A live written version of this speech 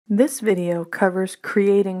This video covers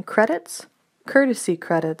creating credits, courtesy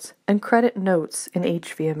credits, and credit notes in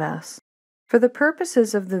HVMS. For the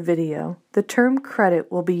purposes of the video, the term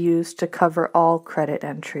credit will be used to cover all credit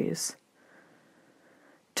entries.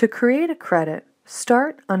 To create a credit,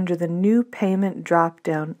 start under the New Payment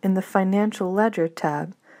drop-down in the Financial Ledger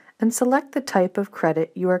tab and select the type of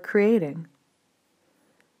credit you are creating.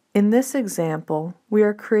 In this example, we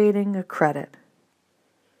are creating a credit.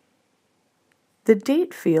 The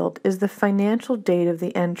date field is the financial date of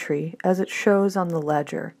the entry as it shows on the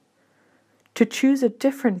ledger. To choose a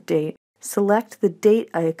different date, select the date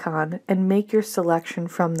icon and make your selection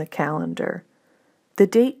from the calendar. The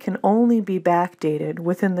date can only be backdated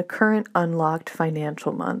within the current unlocked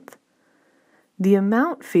financial month. The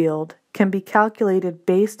amount field can be calculated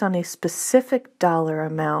based on a specific dollar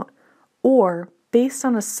amount or based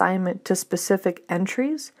on assignment to specific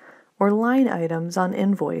entries or line items on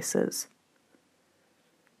invoices.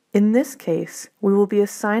 In this case, we will be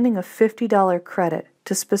assigning a $50 credit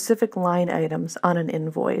to specific line items on an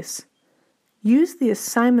invoice. Use the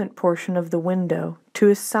assignment portion of the window to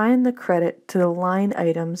assign the credit to the line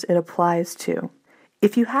items it applies to.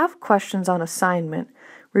 If you have questions on assignment,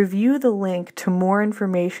 review the link to more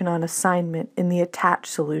information on assignment in the attached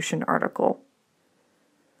solution article.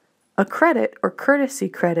 A credit or courtesy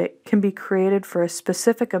credit can be created for a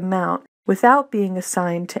specific amount without being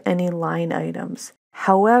assigned to any line items.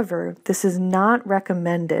 However, this is not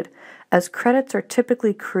recommended as credits are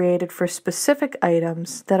typically created for specific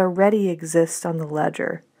items that already exist on the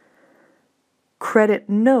ledger. Credit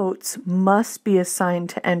notes must be assigned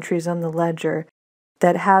to entries on the ledger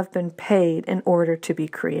that have been paid in order to be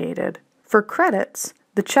created. For credits,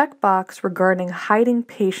 the checkbox regarding hiding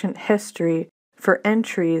patient history for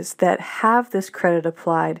entries that have this credit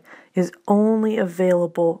applied is only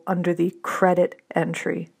available under the credit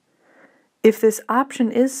entry. If this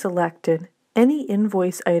option is selected, any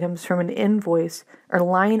invoice items from an invoice or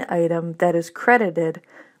line item that is credited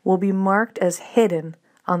will be marked as hidden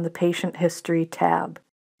on the Patient History tab.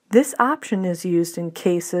 This option is used in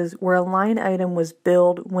cases where a line item was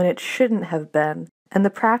billed when it shouldn't have been, and the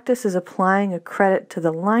practice is applying a credit to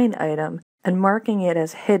the line item and marking it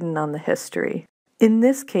as hidden on the history. In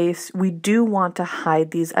this case, we do want to hide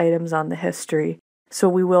these items on the history, so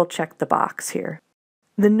we will check the box here.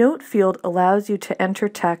 The note field allows you to enter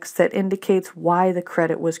text that indicates why the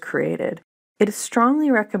credit was created. It is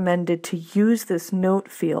strongly recommended to use this note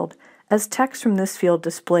field as text from this field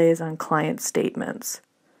displays on client statements.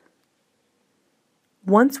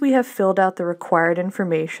 Once we have filled out the required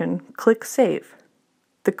information, click Save.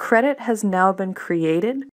 The credit has now been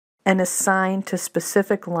created and assigned to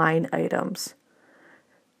specific line items.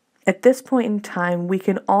 At this point in time, we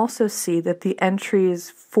can also see that the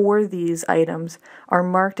entries for these items are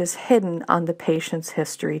marked as hidden on the Patient's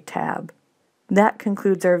History tab. That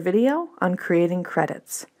concludes our video on creating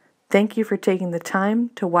credits. Thank you for taking the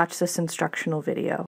time to watch this instructional video.